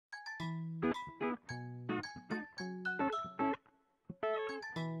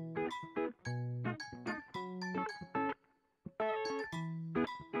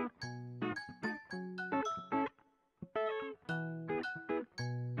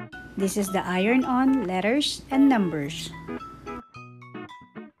This is the iron-on letters and numbers.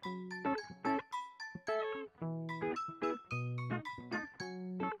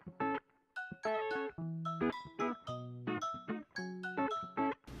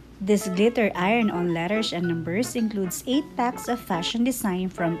 This glitter iron-on letters and numbers includes 8 packs of fashion design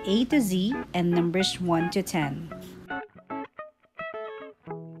from A to Z and numbers 1 to 10.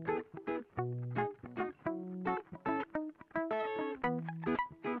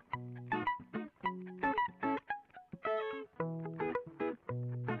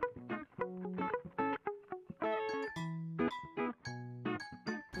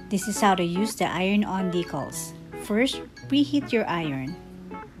 This is how to use the iron-on decals. First, preheat your iron.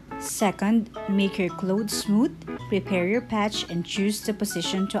 Second, make your clothes smooth, prepare your patch, and choose the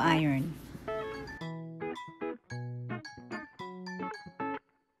position to iron.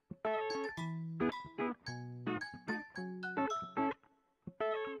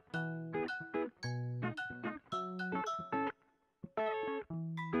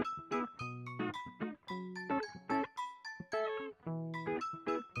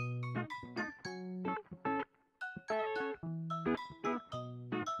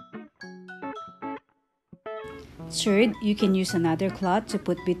 Third, you can use another cloth to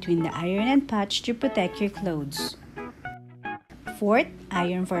put between the iron and patch to protect your clothes. Fourth,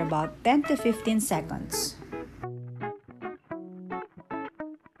 iron for about 10 to 15 seconds.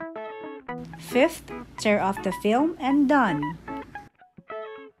 Fifth, tear off the film and done!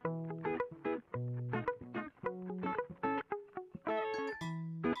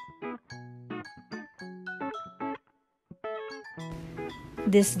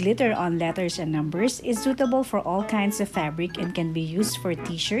 This glitter-on letters and numbers is suitable for all kinds of fabric and can be used for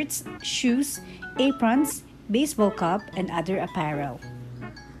t-shirts, shoes, aprons, baseball cap, and other apparel.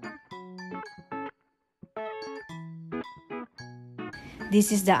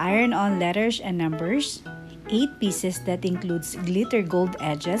 This is the iron-on letters and numbers, 8 pieces that includes glitter gold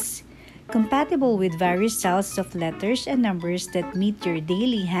edges, compatible with various styles of letters and numbers that meet your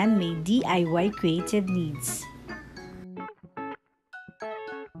daily handmade DIY creative needs.